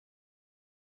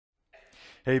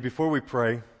Hey, before we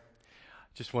pray,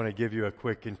 just want to give you a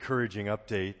quick encouraging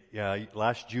update.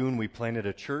 Last June, we planted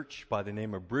a church by the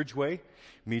name of Bridgeway.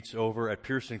 Meets over at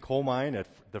Pearson Coal Mine at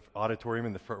the auditorium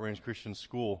in the Front Range Christian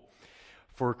School.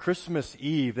 For Christmas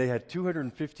Eve, they had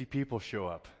 250 people show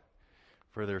up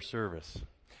for their service.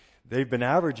 They've been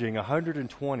averaging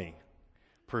 120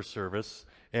 per service,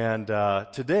 and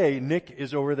today, Nick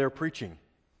is over there preaching.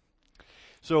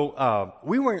 So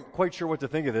we weren't quite sure what to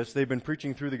think of this. They've been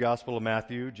preaching through the Gospel of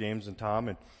Matthew, James and Tom,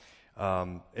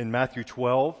 and in Matthew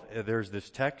 12, there's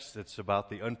this text that's about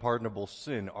the unpardonable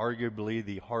sin, arguably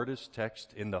the hardest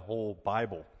text in the whole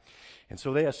Bible. And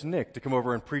so they asked Nick to come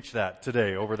over and preach that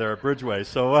today over there at Bridgeway.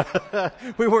 So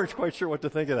we weren't quite sure what to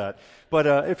think of that. But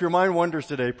if your mind wanders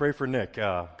today, pray for Nick.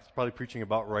 He's probably preaching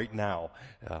about right now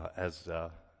as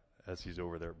he's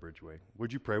over there at Bridgeway.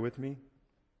 Would you pray with me?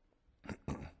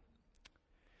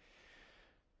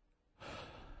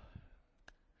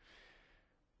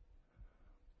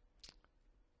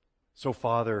 So,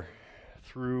 Father,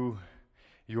 through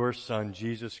your Son,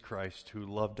 Jesus Christ, who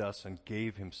loved us and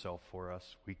gave himself for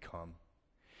us, we come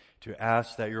to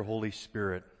ask that your Holy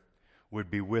Spirit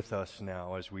would be with us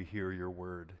now as we hear your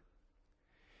word.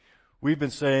 We've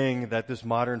been saying that this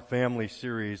Modern Family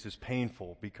series is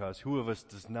painful because who of us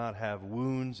does not have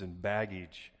wounds and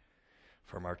baggage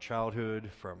from our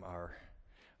childhood, from our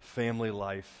family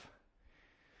life?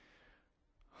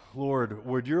 Lord,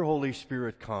 would your Holy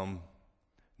Spirit come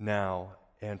now,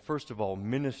 and first of all,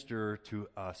 minister to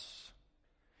us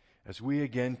as we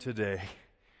again today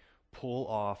pull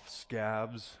off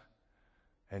scabs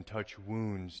and touch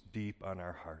wounds deep on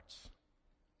our hearts.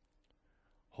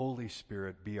 Holy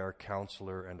Spirit, be our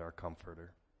counselor and our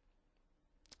comforter.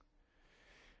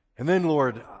 And then,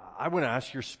 Lord, I want to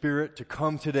ask your Spirit to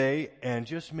come today and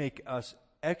just make us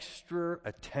extra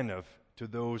attentive to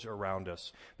those around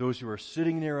us, those who are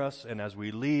sitting near us, and as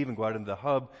we leave and go out into the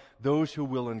hub, those who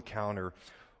will encounter.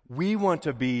 We want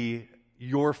to be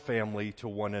your family to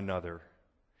one another.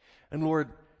 And Lord,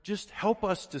 just help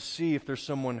us to see if there's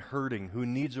someone hurting who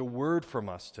needs a word from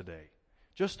us today.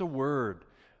 Just a word,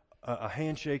 a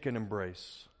handshake and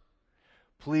embrace.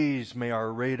 Please may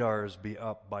our radars be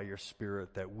up by your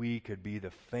Spirit that we could be the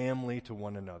family to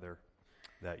one another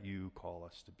that you call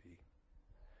us to be.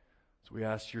 So we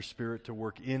ask your Spirit to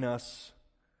work in us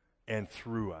and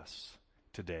through us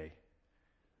today.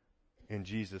 In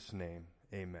Jesus' name,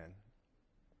 amen.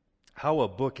 How a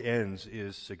book ends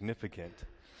is significant.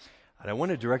 And I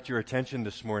want to direct your attention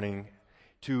this morning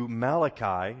to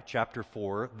Malachi chapter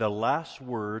 4, the last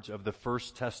words of the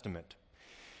First Testament.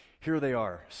 Here they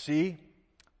are. See,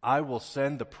 I will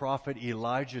send the prophet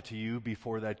Elijah to you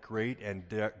before that great and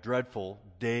dreadful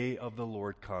day of the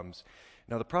Lord comes.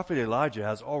 Now, the prophet Elijah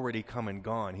has already come and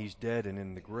gone. He's dead and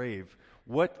in the grave.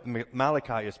 What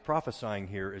Malachi is prophesying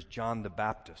here is John the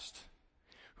Baptist,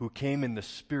 who came in the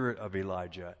spirit of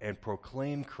Elijah and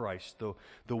proclaimed Christ,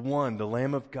 the one, the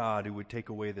Lamb of God, who would take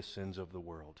away the sins of the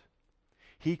world.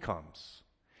 He comes.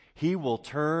 He will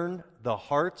turn the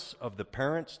hearts of the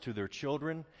parents to their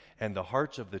children and the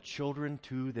hearts of the children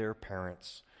to their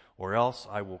parents, or else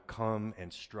I will come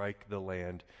and strike the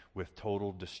land with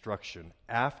total destruction.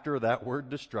 After that word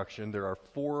destruction, there are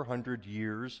 400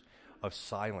 years of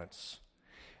silence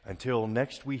until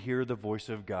next we hear the voice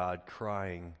of God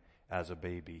crying as a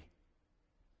baby.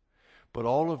 But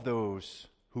all of those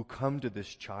who come to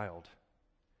this child,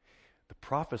 the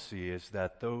prophecy is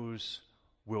that those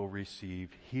will receive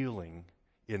healing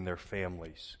in their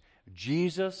families.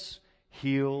 Jesus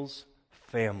heals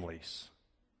families.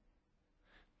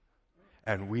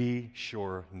 And we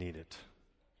sure need it.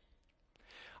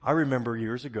 I remember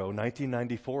years ago,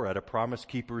 1994, at a Promise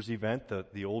Keepers event,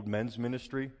 the old men's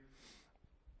ministry.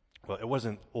 Well, it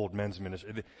wasn't old men's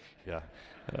ministry. Yeah.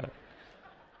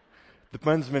 The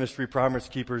men's ministry, Promise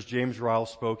Keepers, James Ryle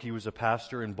spoke. He was a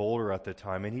pastor in Boulder at the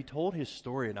time, and he told his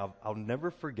story, and I'll never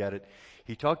forget it.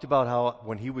 He talked about how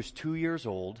when he was 2 years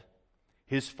old,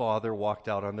 his father walked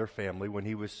out on their family. When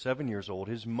he was 7 years old,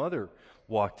 his mother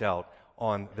walked out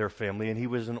on their family, and he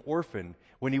was an orphan.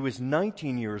 When he was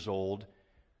 19 years old,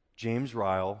 James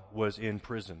Ryle was in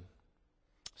prison.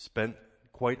 Spent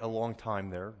quite a long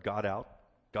time there, got out,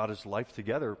 got his life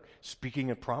together, speaking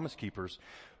at Promise Keepers.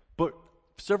 But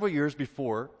several years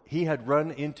before, he had run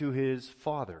into his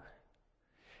father,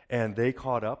 and they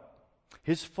caught up.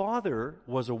 His father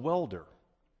was a welder.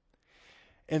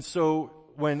 And so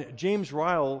when James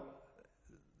Ryle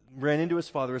ran into his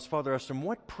father asked him,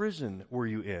 "What prison were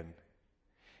you in?"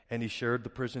 And he shared the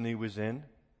prison he was in.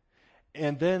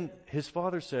 And then his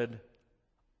father said,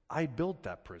 "I built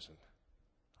that prison.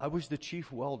 I was the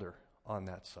chief welder on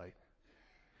that site."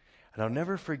 And I'll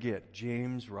never forget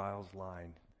James Ryle's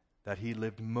line that he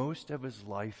lived most of his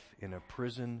life in a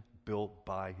prison built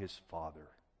by his father.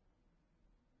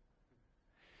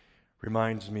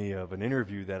 Reminds me of an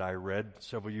interview that I read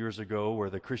several years ago where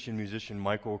the Christian musician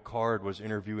Michael Card was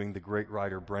interviewing the great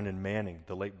writer Brennan Manning,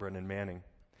 the late Brennan Manning.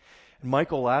 And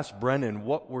Michael asked Brennan,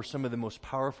 what were some of the most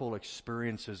powerful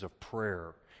experiences of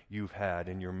prayer you've had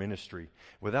in your ministry?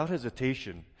 Without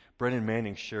hesitation, Brennan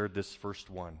Manning shared this first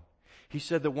one. He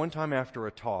said that one time after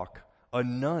a talk, a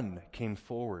nun came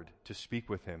forward to speak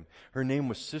with him. Her name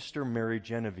was Sister Mary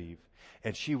Genevieve,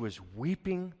 and she was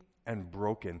weeping and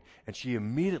broken, and she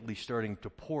immediately starting to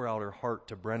pour out her heart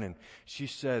to Brennan. She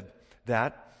said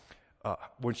that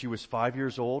when she was 5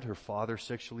 years old, her father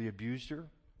sexually abused her.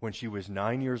 When she was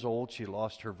 9 years old, she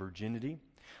lost her virginity.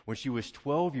 When she was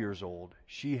 12 years old,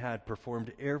 she had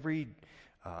performed every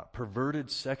perverted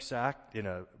sex act in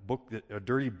a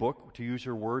dirty book, to use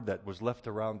her word, that was left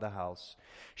around the house.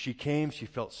 She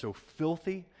felt so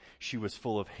filthy. She was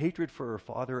full of hatred for her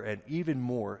father and even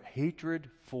more,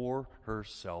 hatred for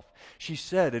herself. She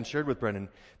said and shared with Brennan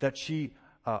that she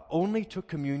only took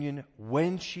communion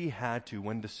when she had to,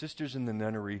 when the sisters in the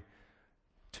nunnery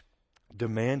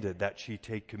demanded that she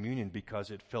take communion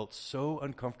because it felt so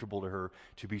uncomfortable to her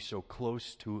to be so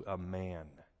close to a man,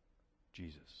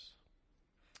 Jesus.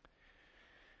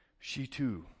 She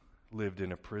too lived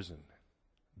in a prison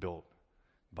built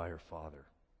by her father.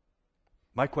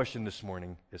 My question this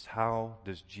morning is, how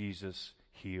does Jesus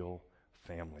heal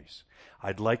families?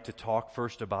 I'd like to talk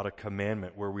first about a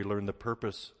commandment where we learn the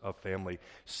purpose of family.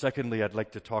 Secondly, I'd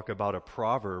like to talk about a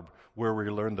proverb where we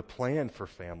learn the plan for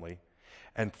family.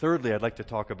 And thirdly, I'd like to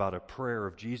talk about a prayer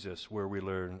of Jesus where we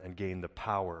learn and gain the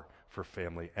power for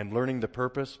family. And learning the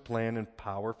purpose, plan, and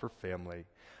power for family,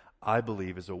 I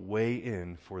believe, is a way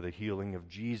in for the healing of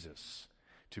Jesus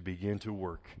to begin to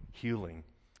work healing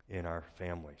in our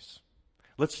families.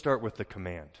 Let's start with the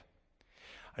command.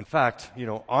 In fact,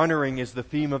 honoring is the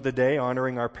theme of the day,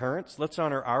 honoring our parents. Let's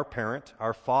honor our parent,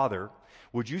 our father.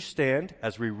 Would you stand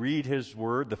as we read his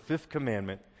word, the fifth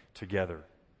commandment, together?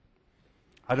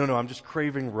 I don't know, I'm just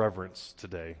craving reverence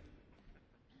today.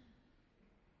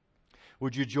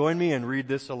 Would you join me and read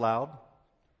this aloud?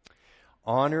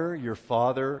 Honor your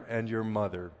father and your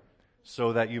mother,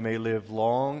 so that you may live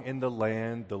long in the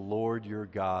land the Lord your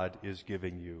God is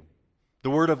giving you. The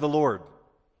word of the Lord.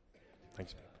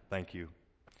 Thanks. Thank you.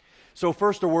 So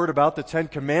first, a word about the Ten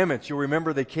Commandments. You'll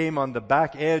remember they came on the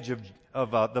back edge of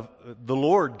the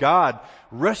Lord God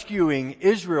rescuing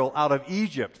Israel out of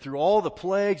Egypt through all the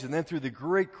plagues and then through the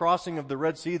great crossing of the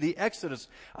Red Sea, the Exodus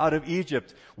out of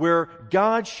Egypt, where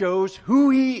God shows who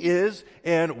He is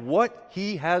and what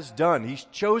He has done. He's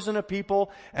chosen a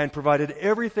people and provided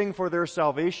everything for their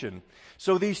salvation.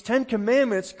 So these 10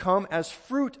 commandments come as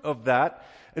fruit of that.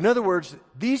 In other words,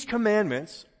 these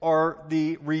commandments are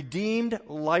the redeemed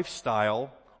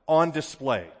lifestyle on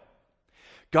display.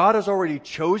 God has already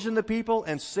chosen the people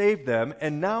and saved them,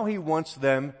 and now He wants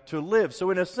them to live.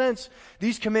 So in a sense,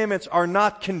 these commandments are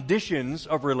not conditions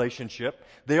of relationship.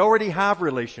 They already have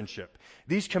relationship.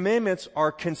 These commandments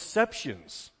are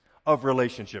conceptions of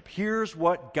relationship. Here's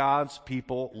what God's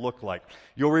people look like.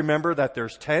 You'll remember that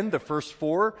there's 10. The first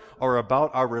 4 are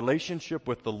about our relationship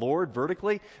with the Lord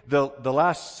vertically. The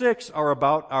last 6 are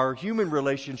about our human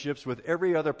relationships with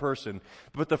every other person.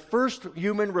 But the first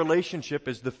human relationship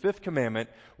is the 5th commandment,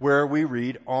 where we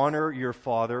read, honor your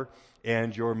father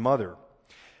and your mother.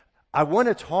 I want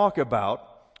to talk about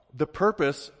the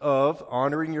purpose of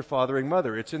honoring your father and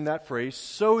mother. It's in that phrase,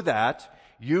 so that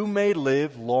you may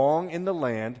live long in the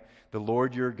land the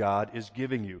Lord your God is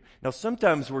giving you. Now,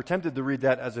 sometimes we're tempted to read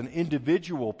that as an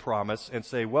individual promise and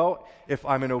say, well, if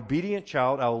I'm an obedient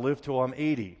child, I'll live till I'm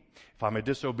 80. If I'm a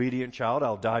disobedient child,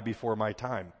 I'll die before my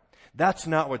time. That's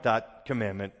not what that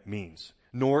commandment means,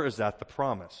 nor is that the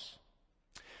promise.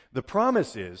 The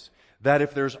promise is that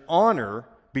if there's honor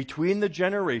between the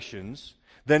generations,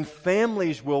 then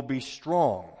families will be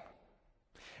strong.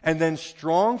 And then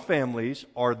strong families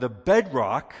are the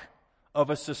bedrock of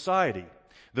a society.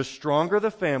 The stronger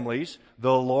the families,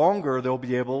 the longer they'll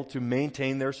be able to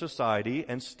maintain their society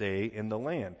and stay in the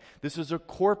land. This is a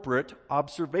corporate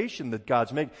observation that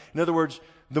God's making. In other words,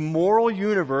 the moral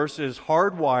universe is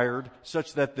hardwired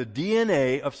such that the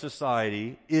DNA of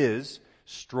society is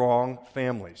strong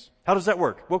families. How does that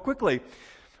work? Well, quickly,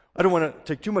 I don't want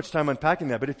to take too much time unpacking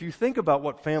that, but if you think about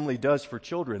what family does for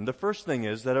children, the first thing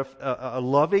is that a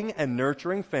loving and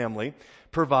nurturing family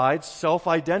provides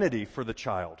self-identity for the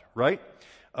child, right?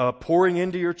 Pouring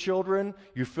into your children,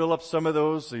 you fill up some of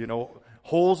those,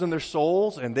 holes in their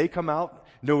souls, and they come out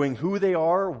knowing who they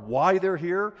are, why they're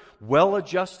here,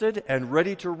 well-adjusted, and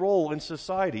ready to roll in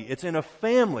society. It's in a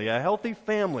family, a healthy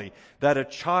family, that a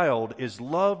child is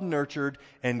loved, nurtured,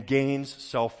 and gains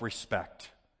self-respect.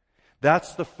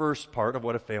 That's the first part of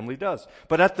what a family does.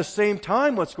 But at the same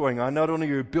time, what's going on, not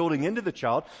only are you building into the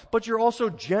child, but you're also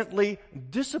gently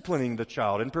disciplining the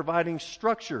child and providing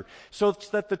structure so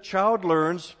that the child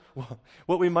learns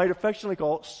what we might affectionately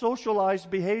call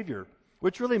socialized behavior,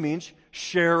 which really means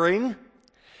sharing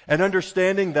and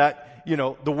understanding that,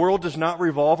 the world does not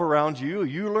revolve around you.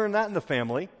 You learn that in the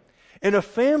family. In a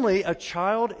family, a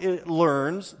child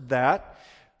learns that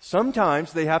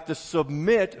sometimes they have to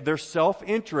submit their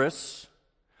self-interests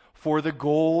for the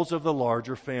goals of the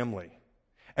larger family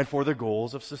and for the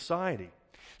goals of society.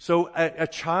 So a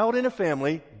child in a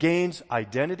family gains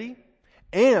identity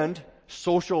and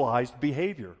socialized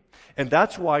behavior. And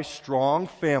that's why strong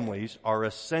families are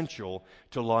essential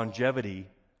to longevity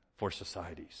for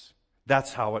societies.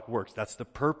 That's how it works. That's the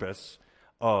purpose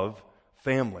of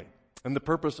family and the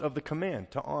purpose of the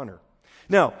command to honor.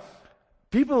 Now,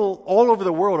 people all over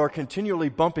the world are continually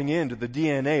bumping into the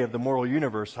DNA of the moral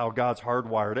universe, how God's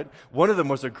hardwired it. One of them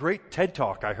was a great TED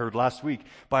Talk I heard last week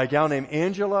by a gal named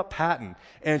Angela Patton,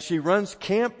 and she runs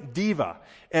Camp Diva.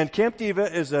 And Camp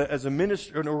Diva is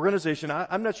an organization,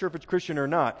 I'm not sure if it's Christian or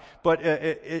not, but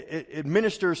it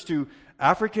ministers to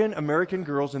African American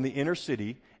girls in the inner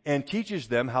city and teaches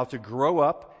them how to grow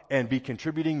up and be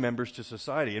contributing members to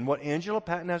society. And what Angela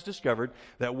Patton has discovered,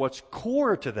 that what's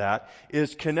core to that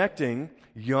is connecting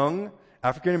young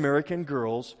African American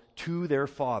girls to their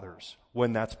fathers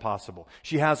when that's possible.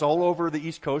 She has all over the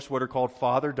East Coast what are called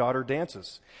father-daughter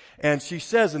dances. And she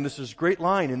says, and this is a great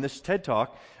line in this TED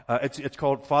Talk, it's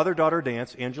called Father-Daughter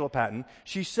Dance, Angela Patton.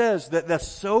 She says that that's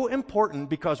so important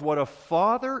because what a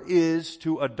father is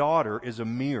to a daughter is a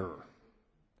mirror.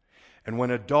 And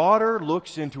when a daughter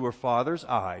looks into her father's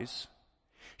eyes,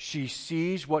 she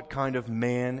sees what kind of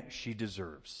man she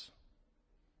deserves.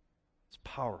 It's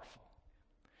powerful.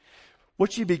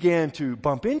 What she began to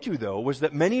bump into, though, was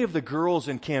that many of the girls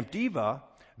in Camp Diva,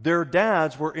 their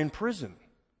dads were in prison.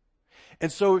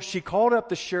 And so she called up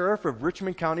the sheriff of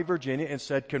Richmond County, Virginia, and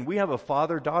said, "Can we have a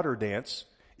father-daughter dance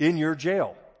in your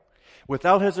jail?"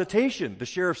 Without hesitation, the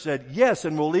sheriff said, "Yes,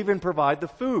 and we'll even provide the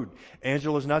food."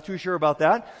 Angela's not too sure about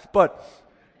that, but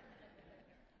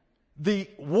the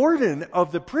warden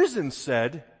of the prison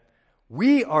said,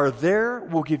 "We are there,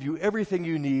 we'll give you everything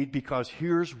you need, because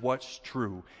here's what's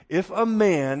true. If a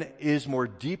man is more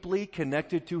deeply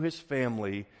connected to his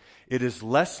family, it is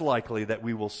less likely that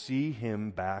we will see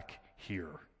him back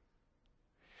here."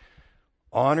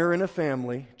 Honor in a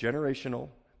family, generational,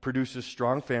 produces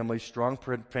strong families. Strong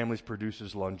families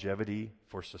produces longevity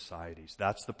for societies.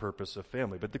 That's the purpose of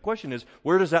family. But the question is,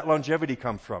 where does that longevity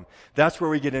come from? That's where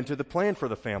we get into the plan for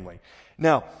the family.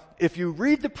 Now, if you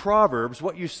read the Proverbs,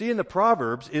 what you see in the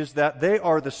Proverbs is that they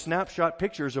are the snapshot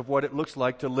pictures of what it looks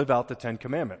like to live out the Ten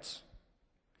Commandments.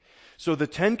 So the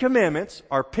Ten Commandments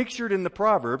are pictured in the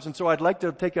Proverbs, and so I'd like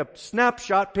to take a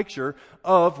snapshot picture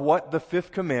of what the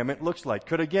fifth commandment looks like.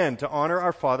 To honor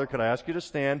our Father, could I ask you to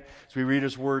stand as we read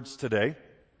His words today?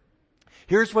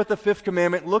 Here's what the fifth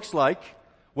commandment looks like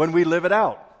when we live it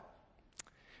out.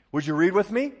 Would you read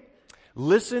with me?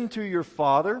 "Listen to your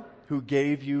father who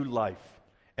gave you life,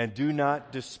 and do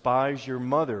not despise your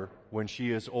mother when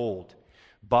she is old.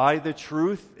 Buy the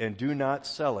truth and do not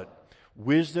sell it.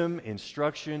 Wisdom,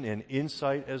 instruction, and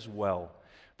insight as well.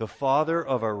 The father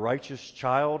of a righteous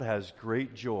child has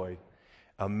great joy.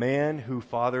 A man who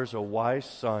fathers a wise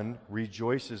son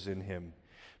rejoices in him.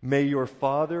 May your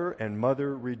father and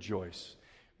mother rejoice.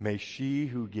 May she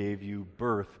who gave you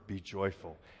birth be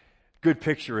joyful." Good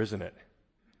picture, isn't it?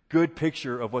 Good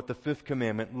picture of what the fifth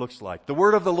commandment looks like. The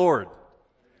word of the Lord.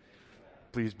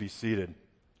 Please be seated.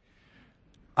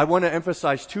 I want to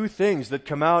emphasize two things that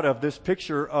come out of this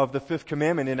picture of the fifth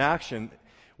commandment in action.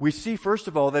 We see, first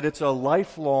of all, that it's a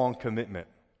lifelong commitment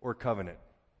or covenant.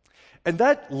 And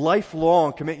that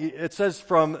lifelong commitment, it says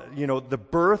from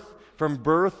birth,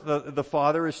 the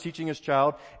father is teaching his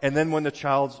child, and then when the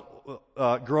child's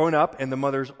grown up and the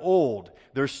mother's old,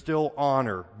 there's still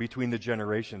honor between the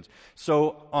generations.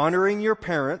 So honoring your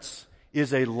parents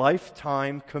is a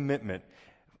lifetime commitment.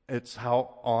 It's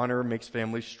how honor makes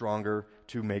families stronger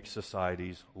to make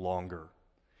societies longer.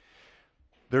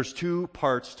 There's two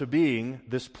parts to being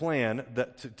this plan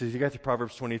that to get to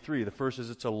Proverbs 23. The first is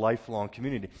it's a lifelong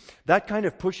community. That kind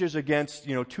of pushes against,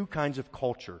 two kinds of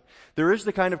culture. There is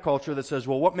the kind of culture that says,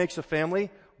 well, what makes a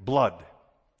family? Blood.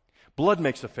 Blood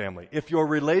makes a family. If you're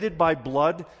related by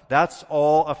blood, that's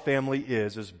all a family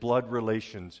is blood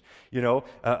relations.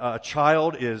 A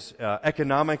child is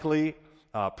economically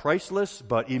priceless,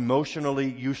 but emotionally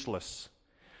useless.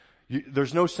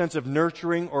 There's no sense of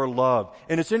nurturing or love.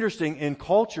 And it's interesting, in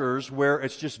cultures where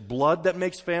it's just blood that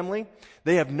makes family,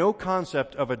 they have no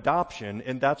concept of adoption,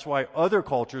 and that's why other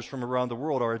cultures from around the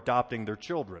world are adopting their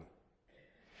children.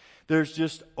 There's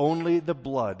just only the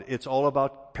blood. It's all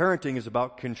about, parenting is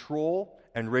about control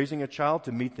and raising a child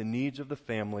to meet the needs of the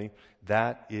family.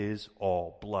 That is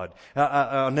all blood.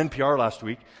 On NPR last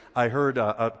week, I heard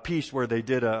a piece where they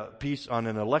did a piece on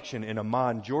an election in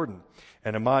Amman, Jordan.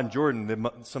 And Amman, Jordan,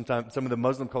 sometimes some of the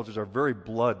Muslim cultures are very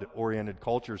blood-oriented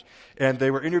cultures. And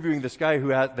they were interviewing this guy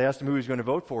they asked him who he was going to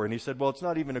vote for. And he said, well, it's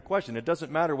not even a question. It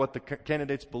doesn't matter what the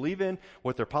candidates believe in,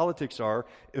 what their politics are.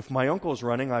 If my uncle's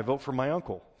running, I vote for my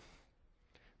uncle.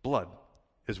 Blood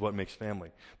is what makes family.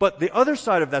 But the other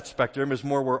side of that spectrum is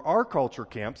more where our culture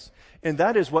camps, and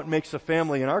that is what makes a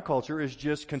family in our culture is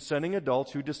just consenting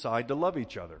adults who decide to love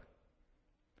each other.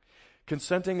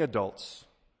 Consenting adults,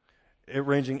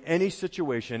 arranging any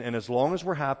situation, and as long as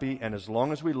we're happy and as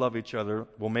long as we love each other,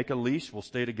 we'll make a lease, we'll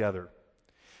stay together.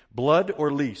 Blood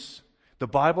or lease, the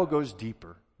Bible goes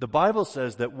deeper. The Bible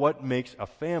says that what makes a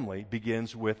family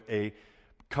begins with a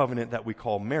covenant that we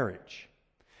call marriage.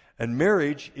 And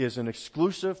marriage is an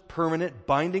exclusive, permanent,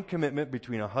 binding commitment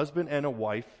between a husband and a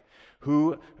wife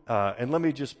who, and let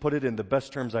me just put it in the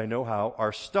best terms I know how,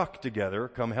 are stuck together,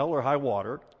 come hell or high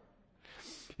water.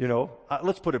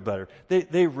 Let's put it better.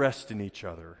 They rest in each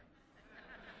other.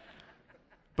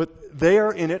 But they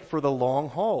are in it for the long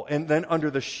haul. And then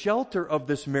under the shelter of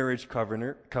this marriage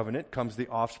covenant comes the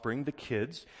offspring, the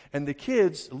kids. And the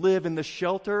kids live in the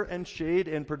shelter and shade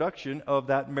and production of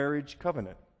that marriage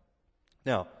covenant.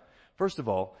 Now, first of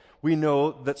all, we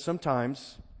know that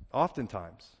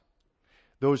oftentimes,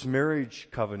 those marriage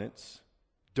covenants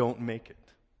don't make it.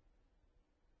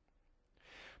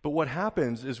 But what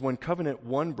happens is when covenant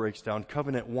 1 breaks down,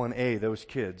 covenant 1A, those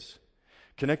kids,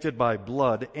 connected by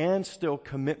blood and still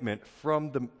commitment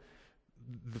from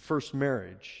the first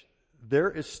marriage,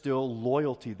 there is still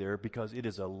loyalty there because it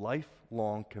is a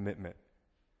lifelong commitment.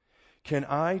 Can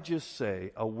I just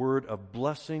say a word of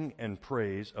blessing and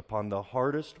praise upon the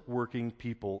hardest working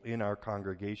people in our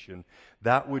congregation?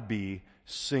 That would be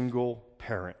single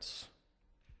parents.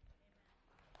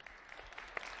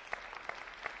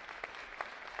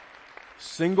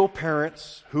 Single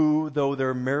parents who, though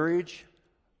their marriage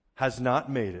has not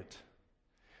made it,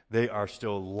 they are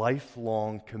still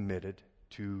lifelong committed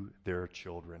to their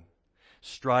children,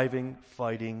 striving,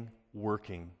 fighting,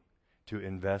 working to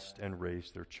invest and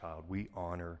raise their child. We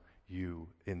honor you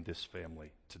in this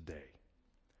family today.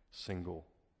 Single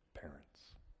parents.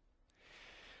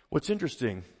 What's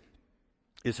interesting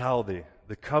is how the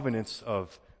covenants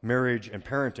of marriage and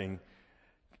parenting,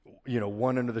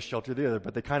 one under the shelter of the other,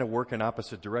 but they kind of work in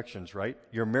opposite directions, right?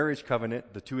 Your marriage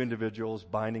covenant, the two individuals,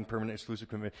 binding, permanent, exclusive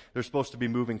commitment, they're supposed to be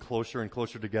moving closer and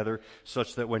closer together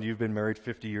such that when you've been married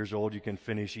 50 years old, you can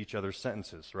finish each other's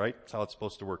sentences, right? That's how it's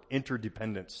supposed to work.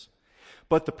 Interdependence.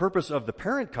 But the purpose of the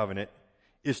parent covenant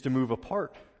is to move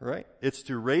apart, right? It's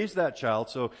to raise that child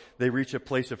so they reach a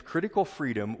place of critical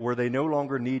freedom where they no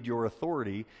longer need your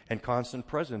authority and constant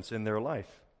presence in their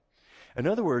life. In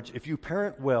other words, if you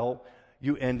parent well,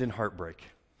 you end in heartbreak,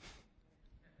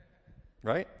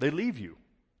 right? They leave you.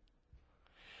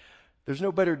 There's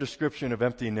no better description of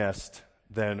empty nest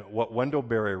than what Wendell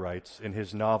Berry writes in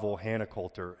his novel Hannah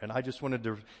Coulter. And I just wanted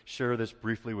to share this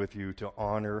briefly with you to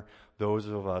honor those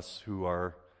of us who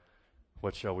are,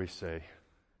 what shall we say,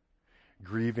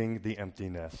 grieving the empty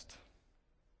nest.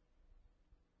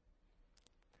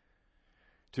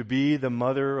 To be the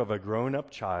mother of a grown-up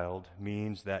child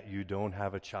means that you don't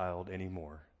have a child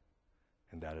anymore,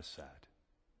 and that is sad.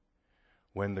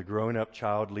 When the grown-up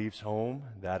child leaves home,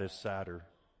 that is sadder.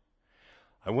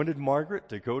 I wanted Margaret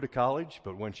to go to college,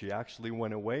 but when she actually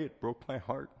went away, it broke my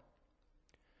heart.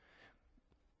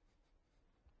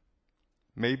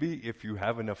 Maybe if you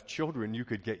have enough children, you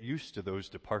could get used to those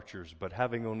departures, but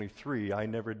having only 3, I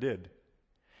never did.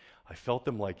 I felt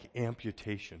them like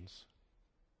amputations.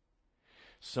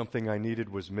 Something I needed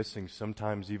was missing.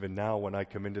 Sometimes even now when I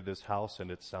come into this house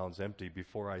and it sounds empty,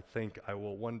 before I think, I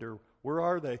will wonder, where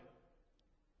are they?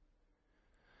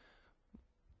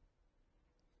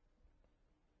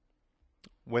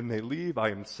 When they leave, I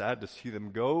am sad to see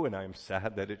them go, and I am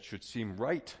sad that it should seem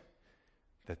right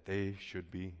that they should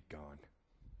be gone.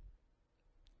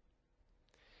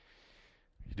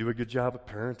 You do a good job of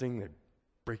parenting, they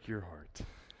break your heart.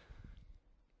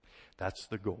 That's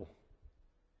the goal.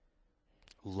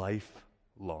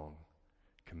 Lifelong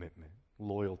commitment,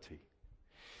 loyalty.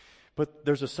 But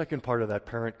there's a second part of that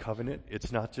parent covenant.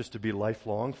 It's not just to be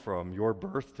lifelong from your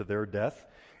birth to their death.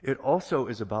 It also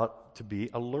is about to be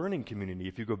a learning community.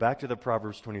 If you go back to the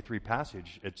Proverbs 23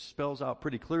 passage, it spells out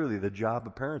pretty clearly the job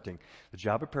of parenting. The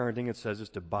job of parenting, it says, is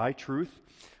to buy truth,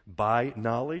 buy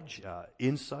knowledge,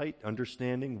 insight,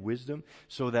 understanding, wisdom,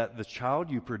 so that the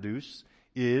child you produce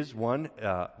is, one,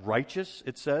 righteous,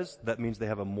 it says. That means they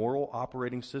have a moral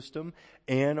operating system,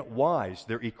 and wise.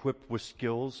 They're equipped with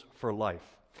skills for life.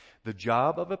 The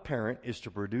job of a parent is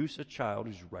to produce a child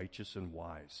who's righteous and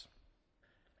wise.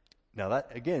 Now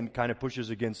that, again, kind of pushes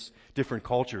against different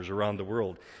cultures around the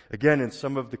world. Again, in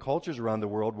some of the cultures around the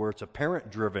world where it's a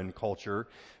parent-driven culture,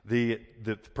 the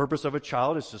purpose of a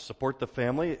child is to support the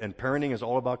family, and parenting is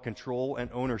all about control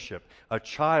and ownership. A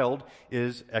child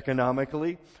is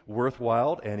economically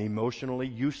worthwhile and emotionally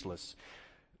useless.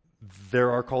 There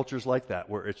are cultures like that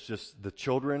where it's just the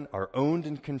children are owned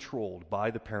and controlled by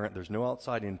the parent. There's no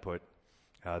outside input.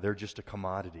 They're just a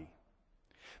commodity.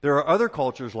 There are other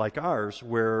cultures like ours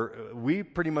where we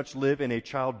pretty much live in a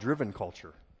child-driven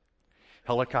culture.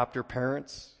 Helicopter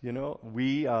parents,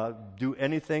 we do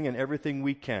anything and everything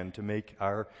we can to make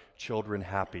our children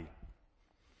happy.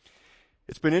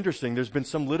 It's been interesting. There's been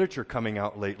some literature coming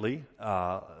out lately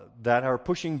that are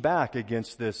pushing back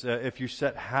against this. If you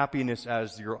set happiness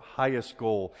as your highest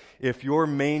goal, if your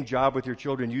main job with your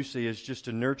children, you say, is just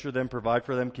to nurture them, provide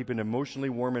for them, keep an emotionally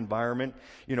warm environment,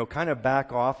 kind of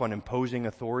back off on imposing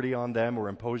authority on them or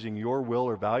imposing your will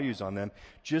or values on them.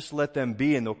 Just let them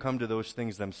be, and they'll come to those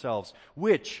things themselves,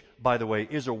 which, by the way,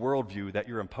 is a worldview that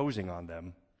you're imposing on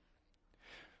them.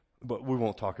 But we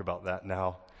won't talk about that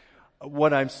now.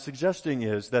 What I'm suggesting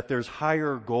is that there's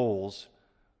higher goals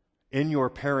in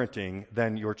your parenting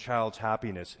than your child's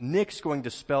happiness. Nick's going to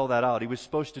spell that out. He was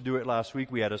supposed to do it last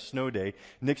week. We had a snow day.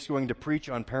 Nick's going to preach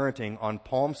on parenting on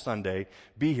Palm Sunday.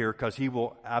 Be here because he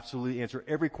will absolutely answer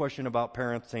every question about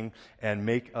parenting and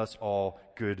make us all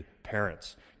good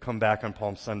parents. Come back on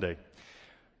Palm Sunday.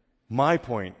 My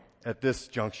point at this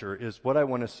juncture is what I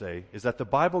want to say is that the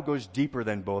Bible goes deeper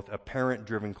than both a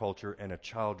parent-driven culture and a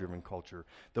child-driven culture.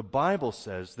 The Bible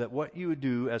says that what you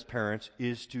do as parents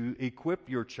is to equip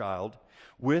your child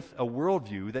with a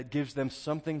worldview that gives them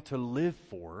something to live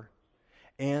for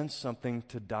and something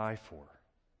to die for.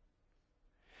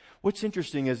 What's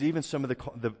interesting is even some of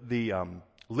the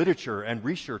literature and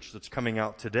research that's coming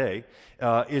out today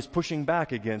is pushing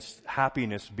back against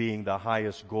happiness being the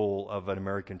highest goal of an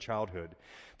American childhood.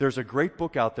 There's a great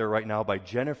book out there right now by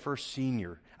Jennifer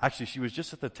Senior. Actually, she was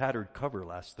just at the Tattered Cover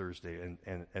last Thursday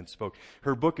and spoke.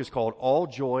 Her book is called All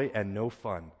Joy and No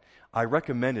Fun. I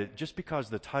recommend it just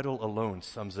because the title alone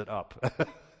sums it up.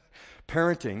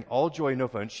 Parenting, All Joy, No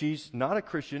Fun. She's not a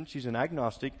Christian. She's an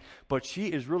agnostic. But she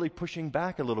is really pushing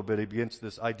back a little bit against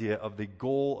this idea of the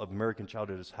goal of American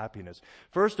childhood as happiness.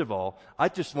 First of all, I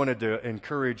just wanted to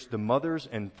encourage the mothers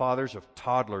and fathers of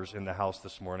toddlers in the house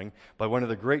this morning by one of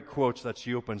the great quotes that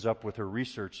she opens up with her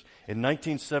research. In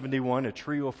 1971, a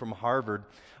trio from Harvard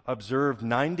observed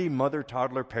 90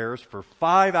 mother-toddler pairs for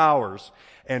 5 hours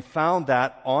and found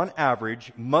that, on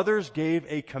average, mothers gave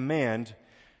a command,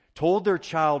 told their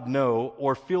child no,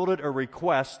 or fielded a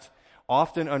request,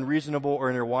 often unreasonable or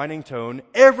in a whining tone,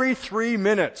 every 3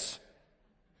 minutes.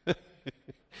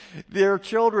 Their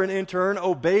children, in turn,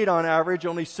 obeyed on average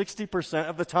only 60%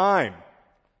 of the time.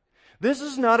 This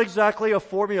is not exactly a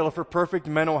formula for perfect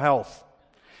mental health.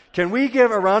 Can we give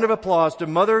a round of applause to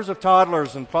mothers of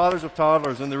toddlers and fathers of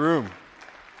toddlers in the room?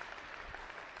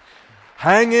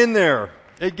 Hang in there.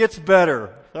 It gets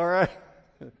better. All right?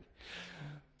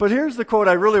 But here's the quote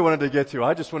I really wanted to get to.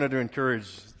 I just wanted to encourage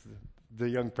the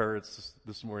young parents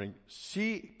this morning.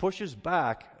 She pushes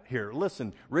back here.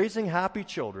 Listen, raising happy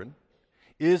children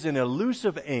is an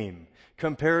elusive aim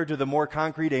compared to the more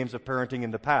concrete aims of parenting in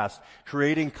the past,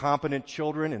 creating competent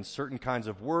children in certain kinds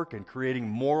of work and creating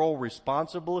morally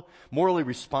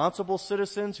responsible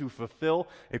citizens who fulfill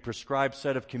a prescribed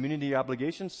set of community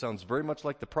obligations. Sounds very much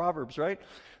like the Proverbs, right?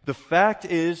 The fact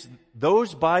is,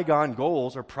 those bygone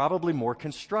goals are probably more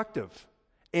constructive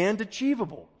and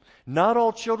achievable. Not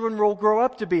all children will grow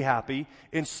up to be happy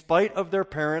in spite of their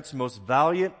parents' most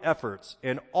valiant efforts,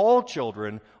 and all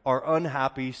children are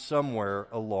unhappy somewhere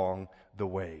along the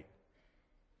way.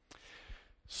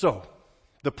 So,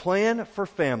 the plan for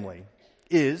family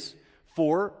is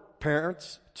for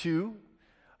parents to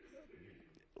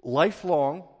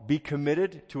lifelong be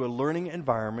committed to a learning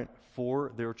environment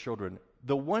for their children.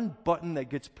 The one button that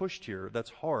gets pushed here that's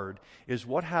hard is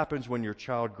what happens when your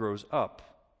child grows up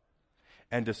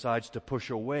and decides to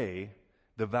push away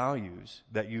the values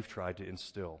that you've tried to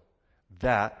instill.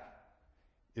 That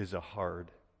is a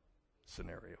hard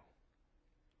scenario.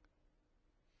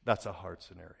 That's a hard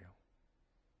scenario.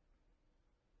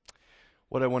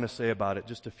 What I want to say about it,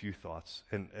 just a few thoughts.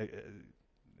 And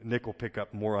Nick will pick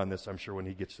up more on this, I'm sure, when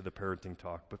he gets to the parenting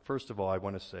talk. But first of all, I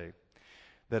want to say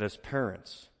that as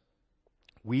parents,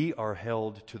 we are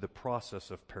held to the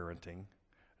process of parenting,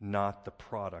 not the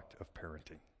product of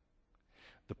parenting.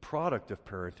 The product of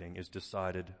parenting is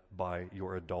decided by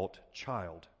your adult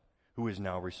child, who is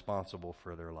now responsible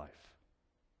for their life.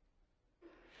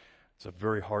 It's a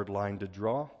very hard line to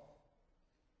draw.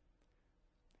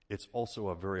 It's also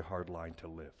a very hard line to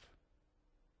live.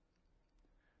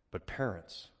 But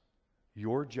parents,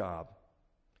 your job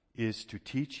is to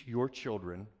teach your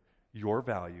children your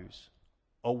values,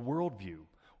 a worldview,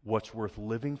 what's worth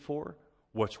living for,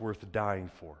 what's worth dying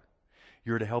for.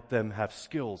 You're to help them have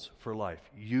skills for life.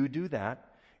 You do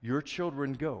that, your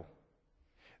children go.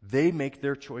 They make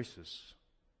their choices.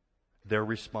 They're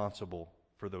responsible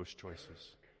for those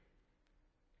choices.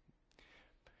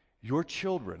 Your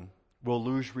children will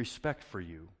lose respect for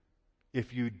you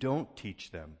if you don't teach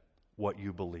them what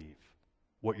you believe,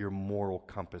 what your moral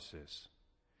compass is.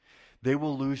 They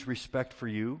will lose respect for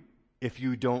you if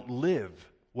you don't live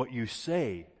what you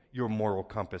say your moral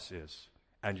compass is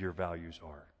and your values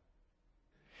are.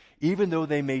 Even though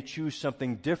they may choose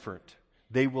something different,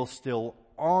 they will still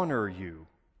honor you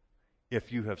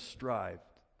if you have strived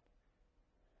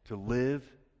to live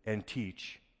and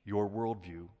teach your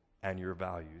worldview and your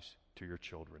values to your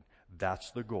children.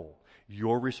 That's the goal.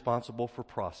 You're responsible for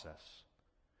process.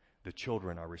 The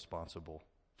children are responsible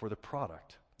for the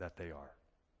product that they are.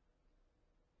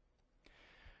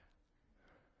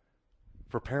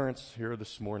 For parents here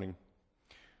this morning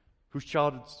whose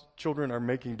children are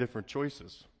making different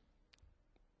choices,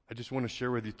 I just want to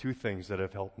share with you two things that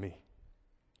have helped me.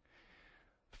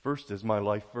 The first is my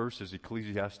life verse is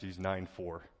Ecclesiastes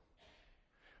 9:4.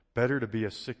 Better to be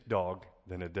a sick dog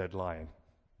than a dead lion.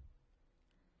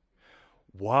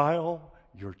 While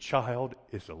your child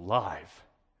is alive,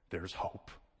 there's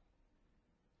hope.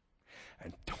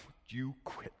 And don't you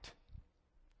quit.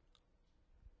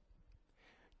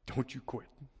 Don't you quit.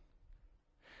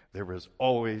 There is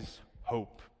always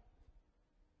hope.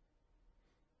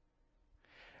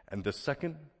 And the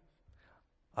second,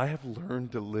 I have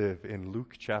learned to live in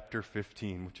Luke chapter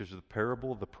 15, which is the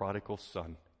parable of the prodigal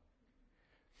son.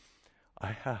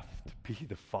 I have to be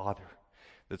the father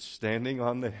that's standing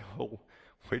on the hill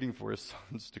waiting for his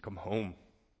sons to come home.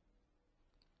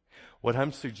 What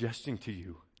I'm suggesting to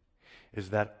you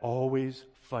is that always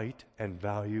fight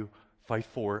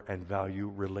for and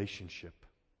value relationship.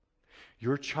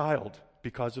 Your child,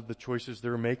 because of the choices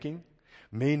they're making,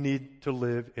 may need to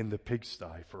live in the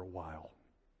pigsty for a while.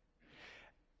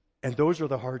 And those are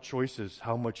the hard choices.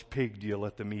 How much pig do you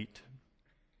let them eat?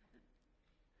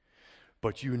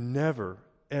 But you never,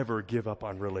 ever give up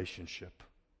on relationship.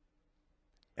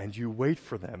 And you wait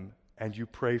for them, and you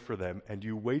pray for them, and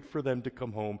you wait for them to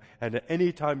come home. And at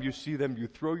any time you see them, you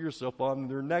throw yourself on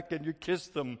their neck and you kiss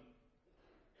them.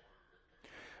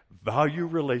 Value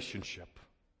relationship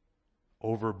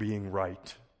over being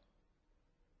right.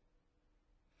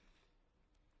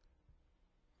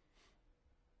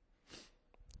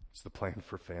 It's the plan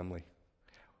for family.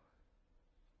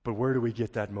 But where do we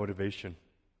get that motivation?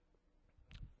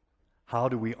 How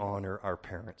do we honor our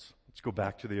parents? Let's go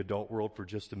back to the adult world for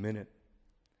just a minute.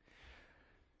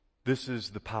 This is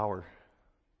the power.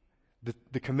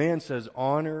 The command says,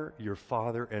 honor your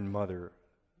father and mother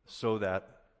so that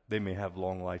they may have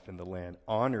long life in the land.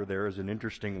 Honor there is an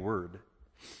interesting word.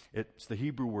 It's the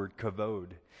Hebrew word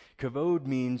kavod. Kavod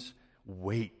means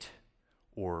weight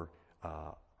or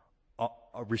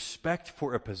a respect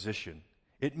for a position.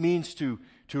 It means to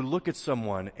look at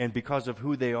someone and because of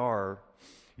who they are,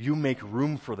 you make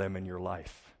room for them in your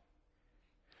life.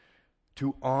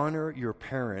 To honor your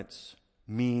parents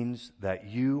means that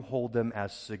you hold them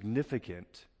as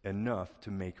significant enough to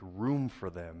make room for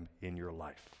them in your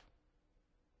life.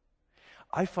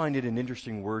 I find it an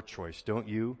interesting word choice, don't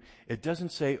you? It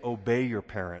doesn't say obey your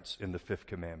parents in the fifth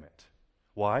commandment.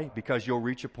 Why? Because you'll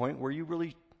reach a point where you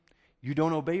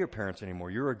don't obey your parents anymore.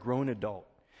 You're a grown adult.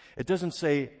 It doesn't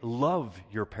say love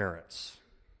your parents.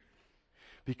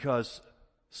 Because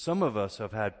some of us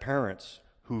have had parents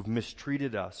who've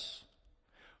mistreated us,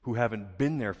 who haven't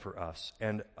been there for us,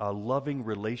 and a loving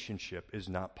relationship is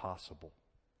not possible.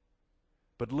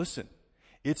 But listen,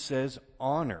 it says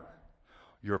honor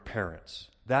your parents.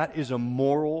 That is a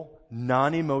moral,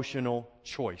 non-emotional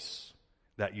choice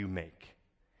that you make.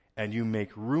 And you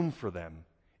make room for them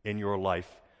in your life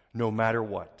no matter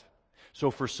what. So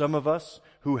for some of us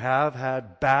who have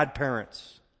had bad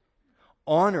parents,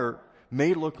 honor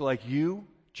may look like you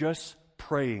just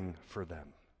praying for them.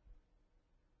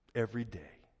 every day,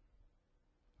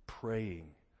 praying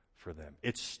for them.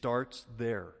 It starts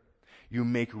there. You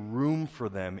make room for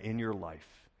them in your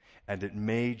life, and it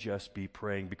may just be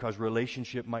praying, because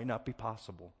relationship might not be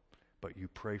possible, but you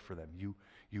pray for them.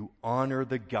 You honor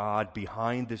the God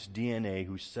behind this DNA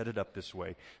who set it up this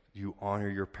way. You honor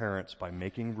your parents by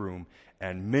making room,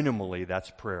 and minimally,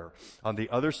 that's prayer. On the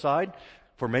other side,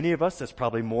 for many of us, that's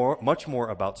probably much more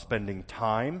about spending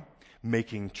time,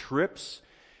 making trips.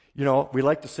 You know, we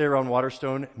like to say around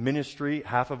Waterstone, ministry,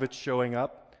 half of it's showing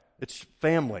up. It's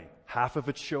family, half of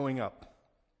it's showing up.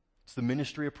 It's the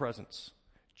ministry of presence,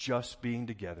 just being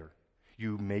together.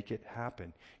 You make it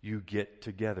happen. You get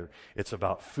together. It's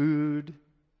about food.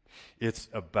 It's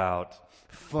about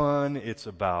fun. It's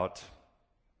about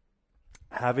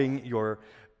having your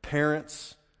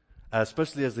parents,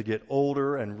 especially as they get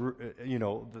older, and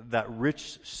that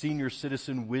rich senior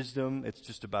citizen wisdom. It's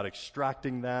just about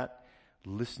extracting that,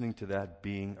 listening to that,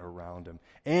 being around them,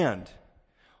 and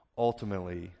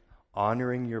ultimately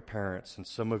honoring your parents. And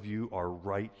some of you are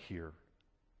right here.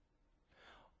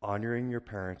 Honoring your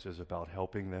parents is about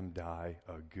helping them die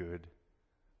a good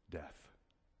death.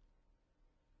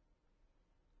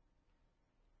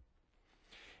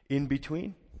 In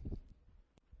between,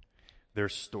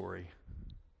 there's story.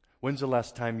 When's the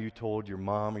last time you told your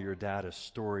mom or your dad a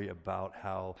story about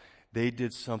how they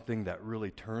did something that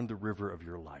really turned the river of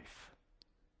your life?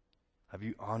 Have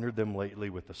you honored them lately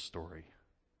with a story?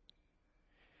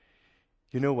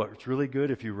 You know what? It's really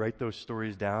good if you write those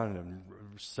stories down and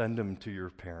send them to your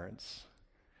parents.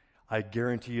 I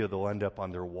guarantee you they'll end up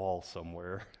on their wall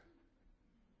somewhere.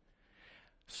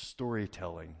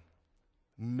 Storytelling.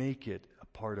 Make it a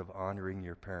part of honoring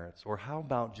your parents. Or how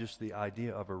about just the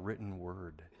idea of a written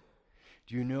word?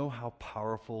 Do you know how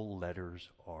powerful letters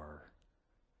are?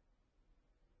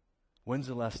 When's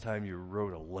the last time you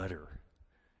wrote a letter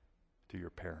to your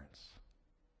parents?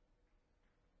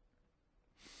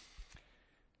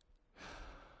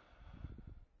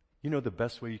 You know the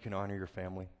best way you can honor your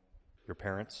family, your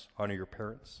parents, honor your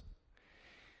parents,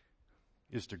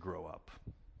 is to grow up.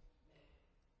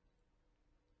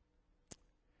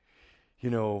 You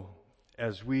know,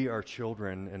 as we are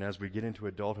children and as we get into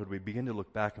adulthood, we begin to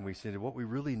look back and we say that what we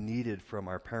really needed from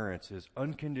our parents is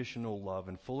unconditional love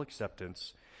and full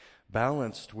acceptance,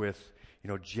 balanced with,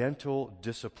 gentle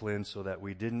discipline so that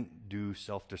we didn't do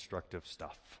self-destructive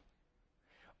stuff.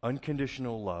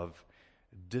 Unconditional love,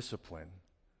 discipline,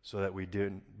 so that we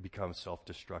didn't become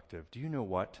self-destructive. Do you know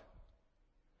what?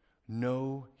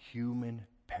 No human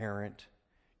parent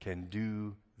can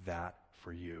do that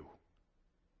for you.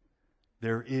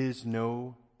 There is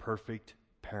no perfect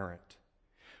parent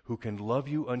who can love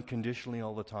you unconditionally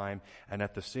all the time and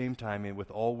at the same time and with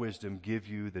all wisdom give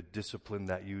you the discipline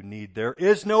that you need. There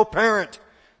is no parent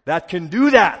that can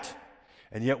do that.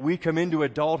 And yet we come into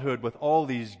adulthood with all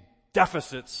these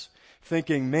deficits,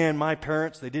 thinking, man, my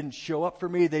parents, they didn't show up for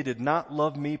me. They did not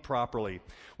love me properly.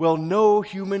 Well, no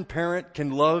human parent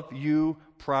can love you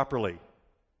properly.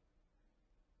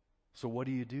 So what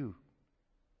do? You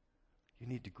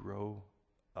need to grow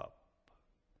up.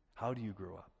 How do you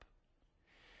grow up?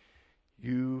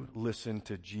 You listen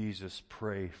to Jesus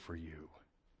pray for you.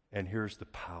 And here's the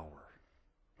power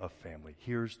of family.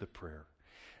 Here's the prayer.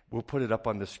 We'll put it up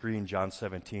on the screen, John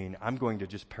 17. I'm going to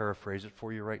just paraphrase it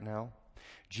for you right now.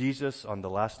 Jesus, on the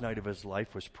last night of his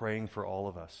life, was praying for all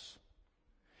of us.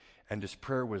 And his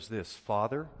prayer was this: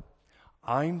 Father,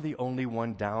 I'm the only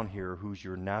one down here who's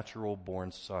your natural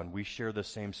born son. We share the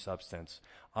same substance.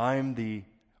 I'm the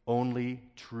only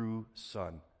true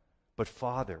son. But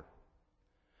Father,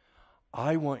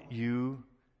 I want you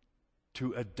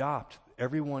to adopt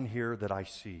everyone here that I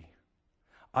see.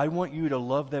 I want you to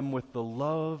love them with the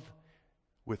love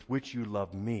with which you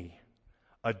love me.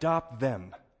 Adopt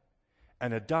them.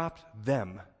 And adopt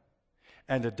them,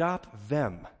 and adopt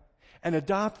them, and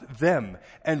adopt them,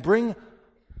 and bring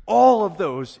all of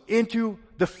those into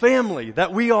the family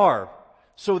that we are,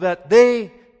 so that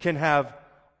they can have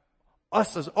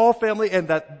us as all family, and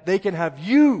that they can have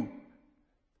you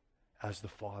as the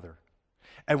Father.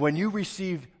 And when you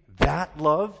receive that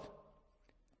love,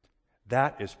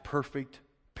 that is perfect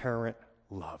parent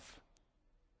love.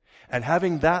 And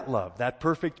having that love, that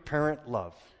perfect parent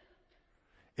love,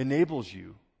 enables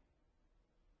you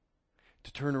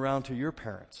to turn around to your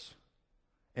parents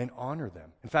and honor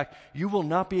them. In fact, you will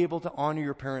not be able to honor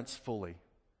your parents fully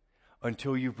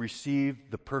until you've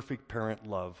received the perfect parent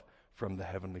love from the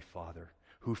Heavenly Father,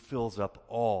 who fills up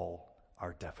all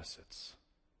our deficits.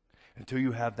 Until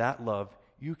you have that love,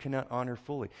 you cannot honor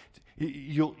fully.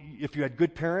 If you had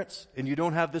good parents and you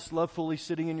don't have this love fully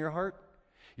sitting in your heart,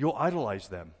 you'll idolize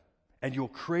them and you'll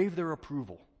crave their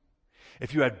approval.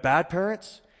 If you had bad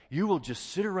parents, you will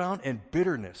just sit around in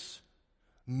bitterness,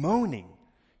 moaning,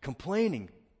 complaining,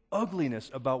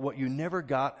 ugliness about what you never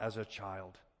got as a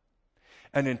child.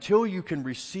 And until you can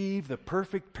receive the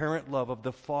perfect parent love of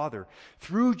the Father,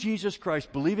 through Jesus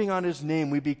Christ, believing on His name,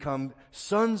 we become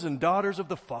sons and daughters of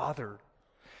the Father.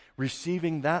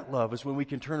 Receiving that love is when we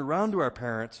can turn around to our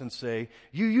parents and say,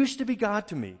 you used to be God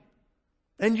to me.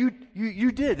 And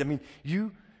you did. I mean,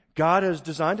 God has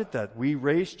designed it that we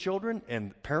raise children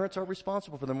and parents are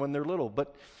responsible for them when they're little.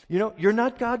 But, you're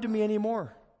not God to me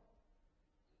anymore.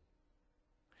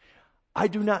 I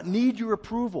do not need your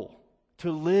approval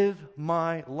to live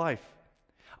my life.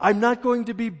 I'm not going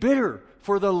to be bitter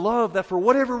for the love that for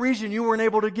whatever reason you weren't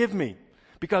able to give me,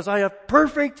 because I have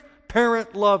perfect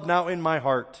parent love now in my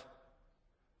heart.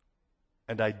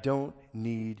 And I don't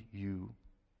need you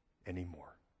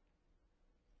anymore.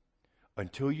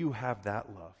 Until you have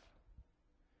that love,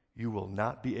 you will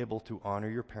not be able to honor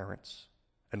your parents.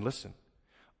 And listen,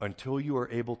 until you are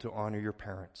able to honor your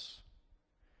parents,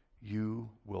 you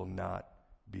will not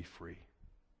be free.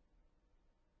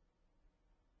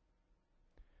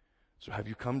 So have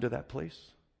you come to that place?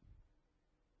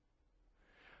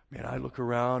 Man, I look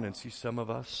around and see some of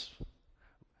us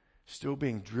still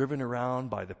being driven around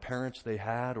by the parents they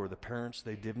had or the parents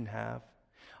they didn't have.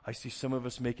 I see some of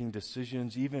us making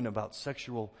decisions even about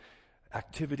sexual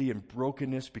activity and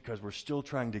brokenness because we're still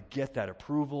trying to get that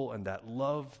approval and that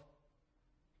love.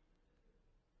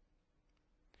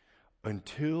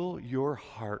 Until your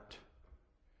heart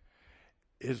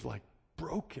is like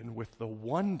broken with the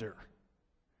wonder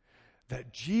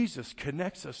that Jesus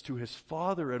connects us to His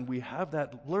Father and we have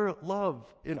that love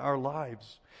in our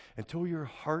lives, until your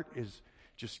heart is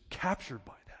just captured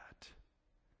by that,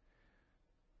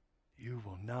 you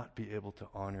will not be able to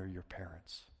honor your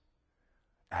parents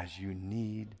as you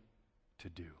need to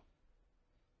do.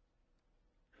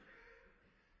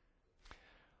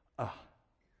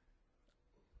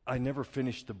 I never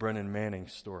finished the Brennan Manning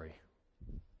story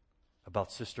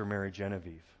about Sister Mary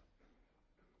Genevieve.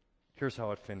 Here's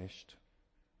how it finished.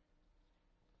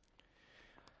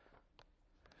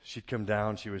 She'd come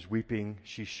down, she was weeping,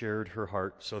 she shared her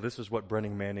heart. So this is what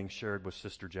Brennan Manning shared with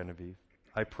Sister Genevieve.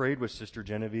 I prayed with Sister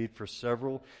Genevieve for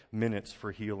several minutes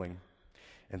for healing.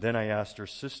 And then I asked her,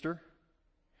 Sister,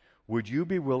 would you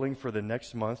be willing for the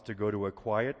next month to go to a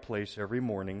quiet place every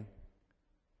morning,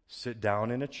 sit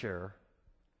down in a chair,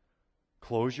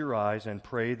 close your eyes and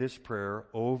pray this prayer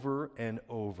over and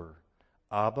over?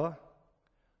 Abba,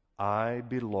 I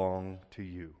belong to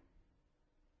you.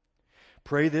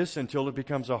 Pray this until it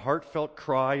becomes a heartfelt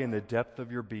cry in the depth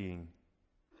of your being,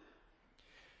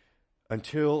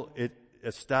 until it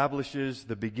establishes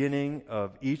the beginning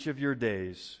of each of your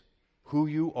days, who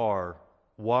you are,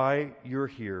 why you're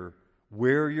here,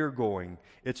 where you're going.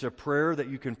 It's a prayer that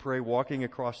you can pray walking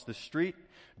across the street,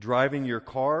 driving your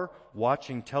car,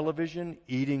 watching television,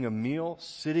 eating a meal,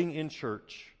 sitting in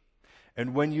church.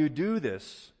 And when you do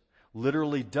this,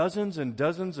 literally dozens and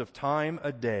dozens of times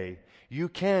a day, you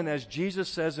can, as Jesus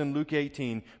says in Luke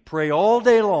 18, pray all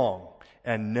day long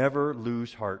and never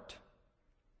lose heart.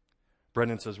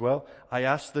 Brendan says, well, I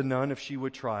asked the nun if she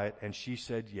would try it, and she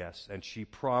said yes. And she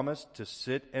promised to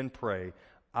sit and pray,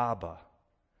 Abba,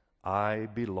 I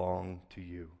belong to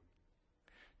you.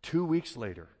 2 weeks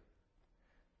later,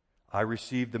 I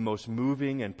received the most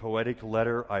moving and poetic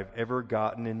letter I've ever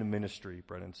gotten in the ministry,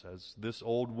 Brennan says. This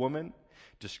old woman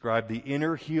described the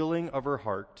inner healing of her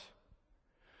heart,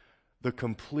 the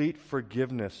complete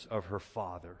forgiveness of her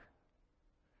father,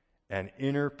 and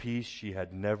inner peace she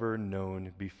had never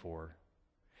known before.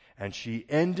 And she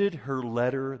ended her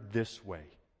letter this way.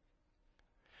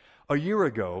 A year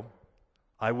ago,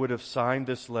 I would have signed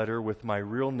this letter with my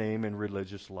real name in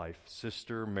religious life,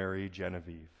 Sister Mary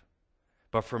Genevieve.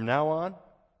 But from now on,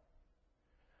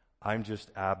 I'm just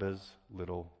Abba's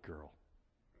little girl.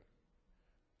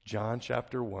 John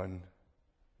chapter 1,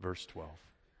 verse 12.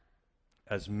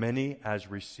 As many as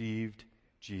received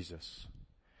Jesus,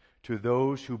 to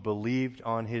those who believed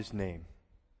on His name,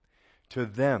 to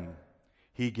them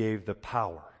He gave the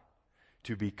power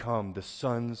to become the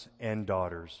sons and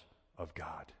daughters of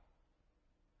God.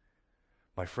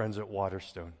 My friends at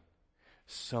Waterstone,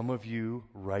 some of you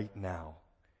right now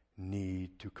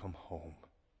need to come home.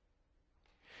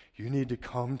 You need to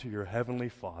come to your Heavenly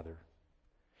Father.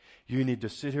 You need to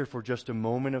sit here for just a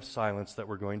moment of silence that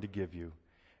we're going to give you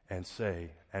and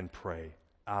say and pray,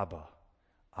 Abba,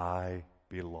 I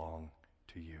belong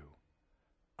to you.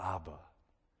 Abba,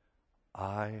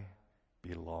 I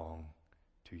belong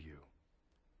to you.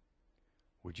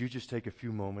 Would you just take a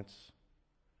few moments,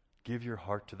 give your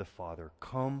heart to the Father,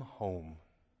 come home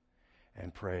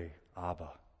and pray,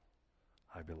 Abba,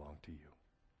 I belong to you.